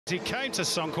He came to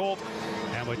Suncorp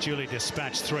and were duly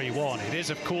dispatched 3-1. It is,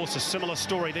 of course, a similar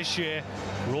story this year.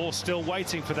 We're all still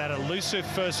waiting for that elusive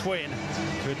first win.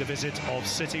 Could the visit of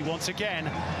City once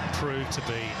again prove to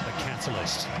be the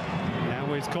catalyst? Now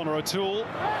with Connor O'Toole,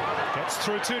 gets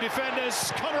through two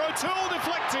defenders. Connor O'Toole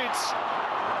deflected.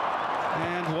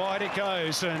 And wide it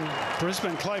goes, and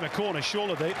Brisbane claim a corner.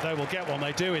 Surely they will get one.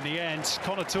 They do in the end.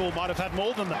 Connor O'Toole might have had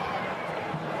more than that.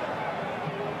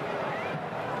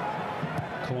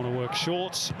 Corner work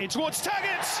short, in towards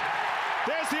Taggart.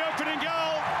 There's the opening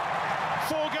goal.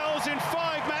 4 goals in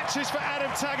 5 matches for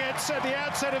Adam Taggart at the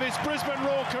outset of his Brisbane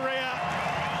Roar career.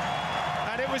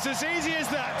 And it was as easy as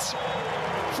that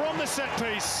from the set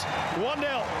piece.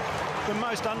 1-0. The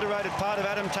most underrated part of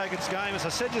Adam Taggart's game, as I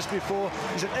said just before,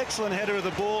 he's an excellent header of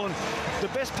the ball, and the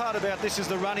best part about this is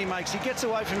the run he makes. He gets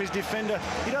away from his defender,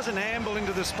 he doesn't amble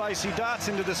into the space, he darts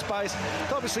into the space.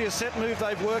 It's obviously a set move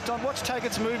they've worked on. Watch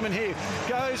Taggart's movement here.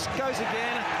 Goes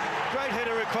again. Great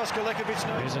header across Galekovic.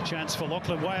 Here's a chance for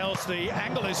Lachlan Wales. The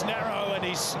angle is narrow and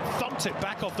he's thumped it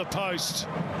back off the post.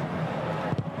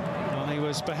 Well, he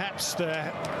was perhaps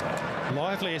the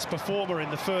liveliest performer in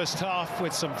the first half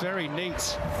with some very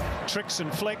neat tricks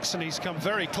and flicks, and he's come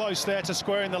very close there to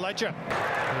squaring the ledger.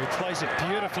 He plays it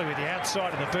beautifully with the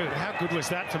outside of the boot. How good was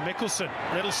that for Mikkelsen?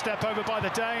 Little step over by the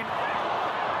Dane.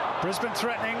 Brisbane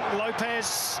threatening.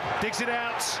 Lopez digs it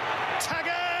out.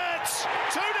 Taggart!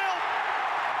 2-0!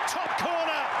 Top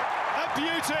corner. A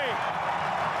beauty.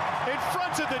 In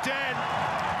front of the Den.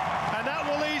 And that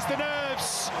will ease the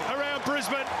nerves around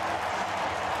Brisbane.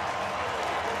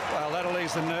 Well, that'll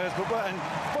ease the nerves, but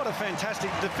what a fantastic...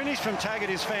 The finish from Taggart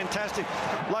is fantastic.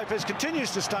 Lopez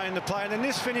continues to stay in the play, and then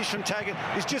this finish from Taggart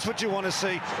is just what you want to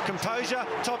see. Composure,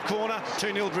 top corner,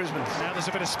 2-0 Brisbane. Now there's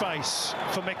a bit of space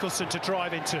for Mikkelsen to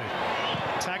drive into.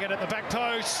 Taggart at the back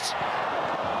post.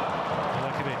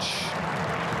 Galekovic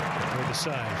with the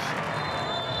save.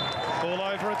 All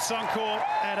over at Suncorp,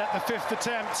 and at the 5th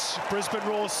attempt, Brisbane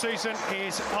Roar's season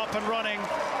is up and running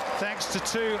thanks to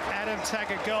 2 Adam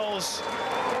Taggart goals.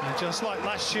 And just like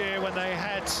last year when they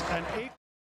had an